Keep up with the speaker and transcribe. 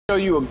Show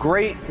you a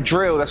great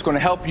drill that's going to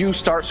help you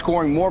start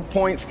scoring more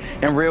points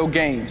in real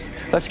games.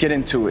 Let's get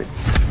into it.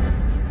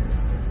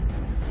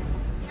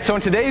 So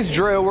in today's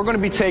drill, we're going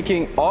to be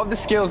taking all the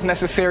skills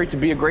necessary to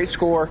be a great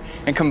scorer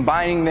and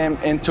combining them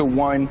into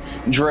one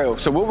drill.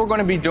 So what we're going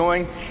to be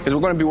doing is we're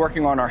going to be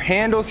working on our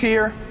handles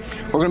here,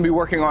 we're going to be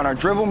working on our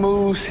dribble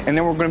moves, and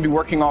then we're going to be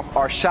working off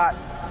our shot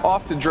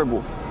off the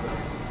dribble.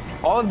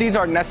 All of these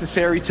are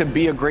necessary to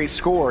be a great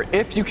scorer.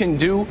 If you can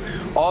do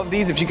all of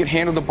these, if you can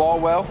handle the ball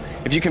well,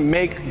 if you can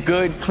make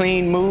good,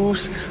 clean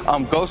moves,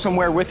 go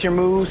somewhere with your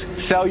moves,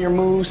 sell your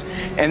moves,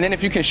 and then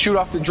if you can shoot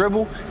off the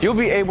dribble, you'll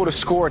be able to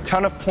score a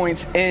ton of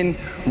points in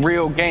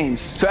real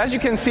games. So as you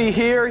can see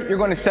here, you're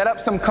going to set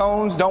up some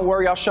cones. Don't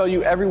worry, I'll show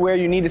you everywhere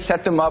you need to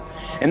set them up.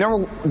 And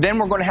then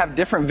we're going to have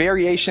different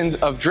variations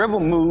of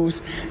dribble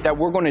moves that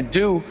we're going to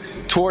do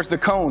towards the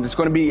cones. It's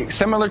going to be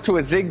similar to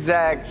a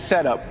zigzag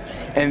setup.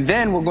 And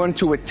then we're going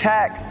to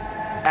attack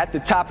at the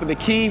top of the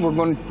key. We're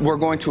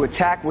going to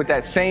attack with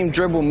that same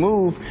dribble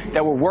move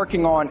that we're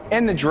working on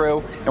in the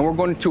drill, and we're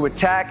going to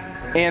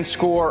attack and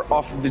score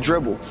off of the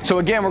dribble. So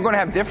again, we're going to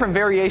have different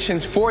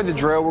variations for the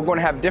drill. We're going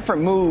to have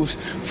different moves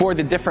for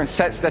the different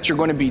sets that you're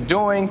going to be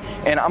doing,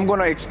 and I'm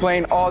going to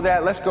explain all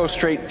that. Let's go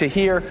straight to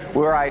here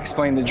where I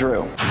explain the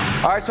drill.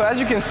 All right, so as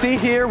you can see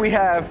here, we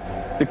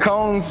have the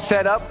cones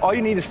set up. All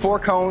you need is 4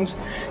 cones.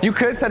 You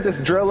could set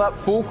this drill up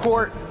full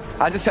court.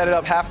 I just set it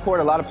up half court.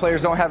 A lot of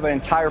players don't have an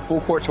entire full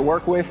court to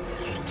work with.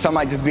 Some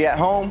might just be at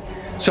home.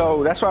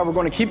 So that's why we're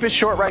going to keep it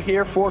short right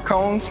here, 4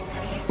 cones.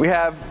 We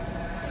have,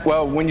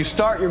 well, when you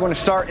start, you're going to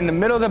start in the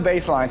middle of the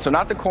baseline. So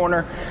not the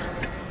corner,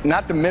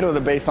 not the middle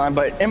of the baseline,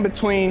 but in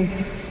between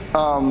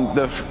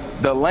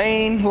the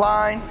lane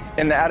line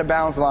and the out of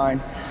bounds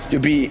line.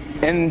 You'll be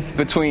in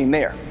between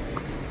there.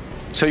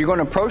 So you're going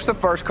to approach the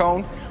first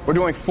cone. We're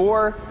doing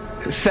 4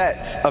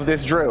 sets of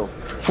this drill,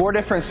 4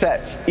 different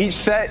sets. Each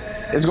set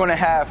is going to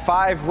have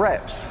 5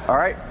 reps, all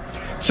right?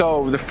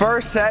 So the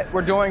first set,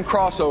 we're doing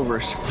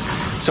crossovers.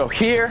 So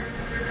here,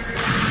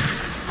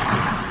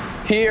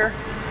 here,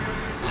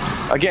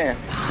 again,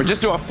 we're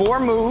just doing 4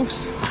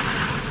 moves,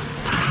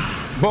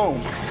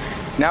 boom.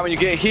 Now when you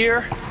get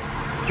here,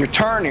 you're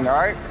turning, all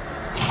right?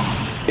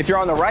 If you're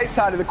on the right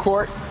side of the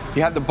court,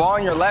 you have the ball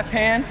in your left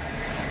hand,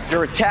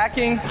 you're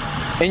attacking,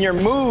 and your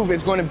move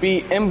is going to be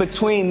in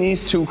between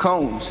these 2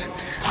 cones.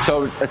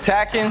 So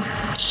attacking,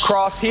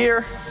 cross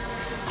here,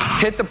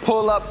 hit the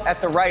pull-up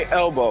at the right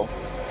elbow.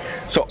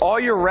 So all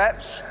your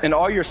reps and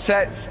all your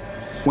sets,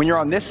 when you're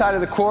on this side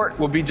of the court,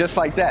 will be just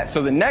like that.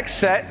 So the next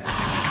set,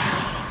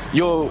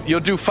 you'll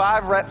do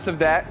 5 reps of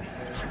that,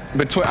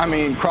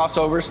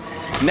 crossovers.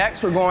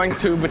 Next, we're going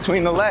to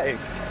between the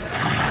legs.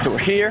 So we're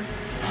here,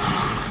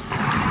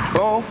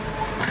 boom,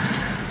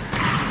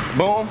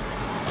 boom,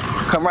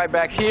 come right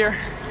back here,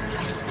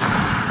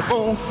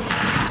 boom,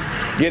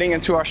 getting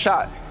into our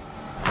shot.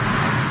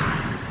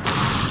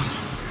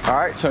 All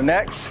right, so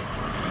next,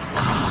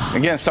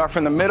 again, start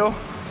from the middle,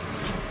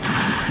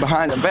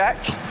 behind the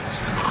back,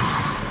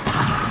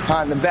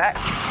 behind the back,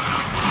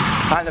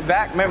 behind the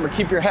back. Remember,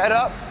 keep your head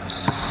up,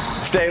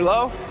 stay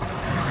low,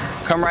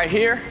 come right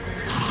here,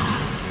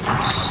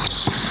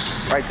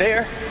 right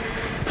there,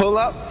 pull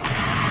up.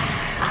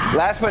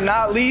 Last but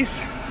not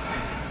least,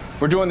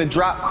 we're doing the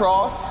drop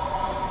cross.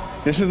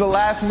 This is the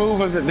last move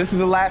of it. This is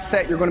the last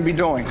set you're going to be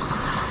doing.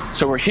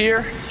 So we're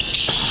here,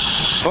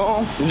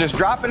 boom, you're just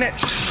dropping it,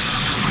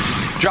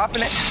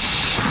 dropping it,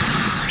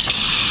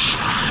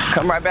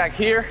 come right back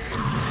here,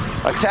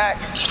 attack,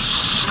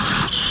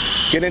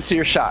 get into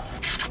your shot.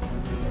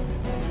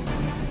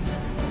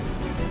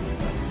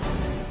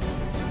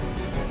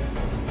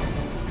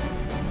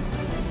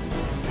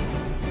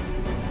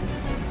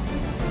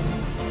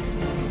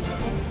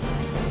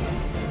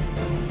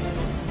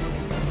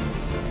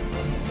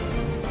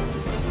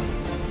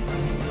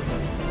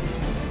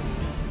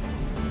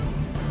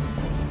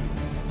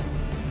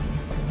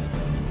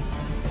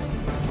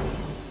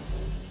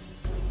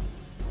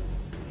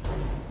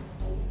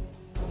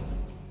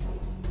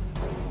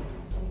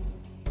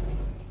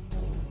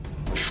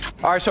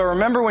 All right, so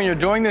remember when you're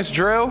doing this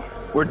drill,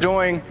 we're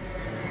doing,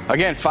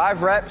 again,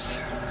 5 reps.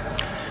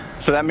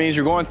 So that means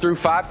you're going through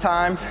 5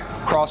 times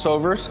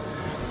crossovers,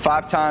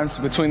 5 times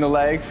between the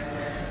legs,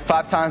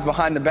 5 times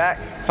behind the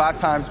back, 5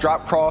 times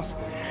drop cross,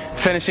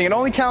 finishing. It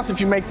only counts if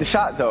you make the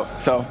shot though,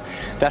 so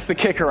that's the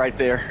kicker right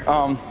there.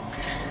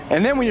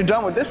 And then when you're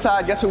done with this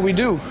side, guess what we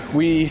do?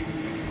 We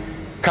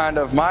kind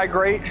of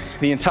migrate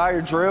the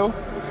entire drill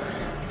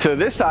to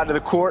this side of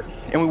the court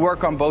and we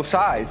work on both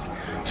sides.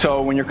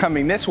 So when you're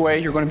coming this way,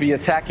 you're going to be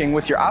attacking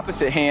with your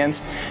opposite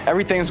hands.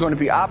 Everything's going to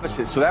be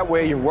opposite. So that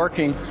way you're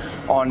working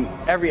on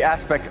every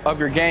aspect of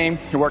your game.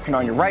 You're working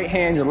on your right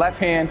hand, your left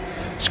hand,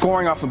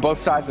 scoring off of both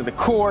sides of the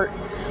court,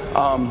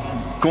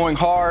 going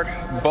hard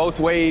both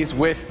ways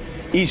with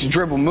each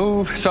dribble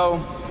move.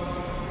 So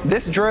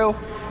this drill,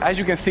 as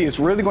you can see, is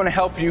really going to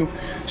help you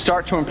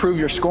start to improve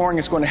your scoring.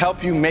 It's going to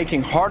help you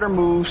making harder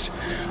moves.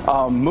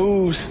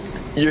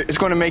 It's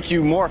going to make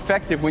you more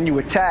effective when you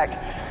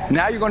attack.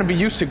 Now you're going to be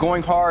used to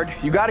going hard.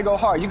 You got to go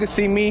hard. You can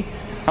see me.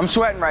 I'm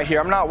sweating right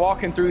here. I'm not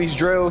walking through these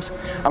drills.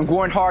 I'm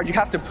going hard. You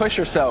have to push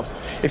yourself.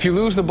 If you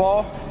lose the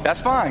ball, that's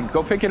fine.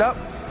 Go pick it up,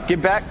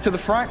 get back to the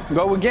front,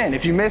 go again.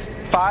 If you missed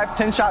 5,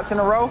 10 shots in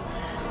a row,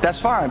 that's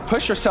fine.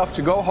 Push yourself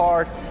to go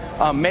hard.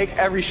 Make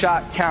every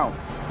shot count.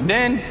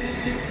 Then,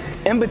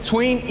 in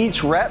between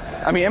each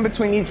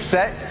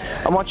set,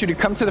 I want you to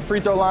come to the free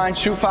throw line,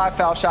 shoot 5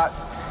 foul shots,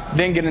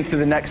 then get into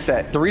the next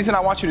set. The reason I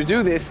want you to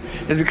do this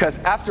is because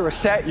after a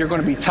set, you're going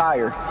to be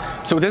tired.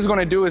 So what this is going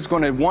to do is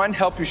going to, 1,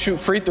 help you shoot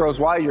free throws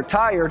while you're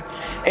tired,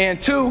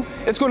 and 2,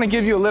 it's going to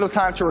give you a little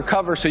time to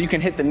recover so you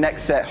can hit the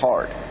next set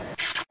hard.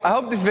 I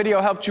hope this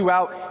video helped you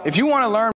out. If you want to learn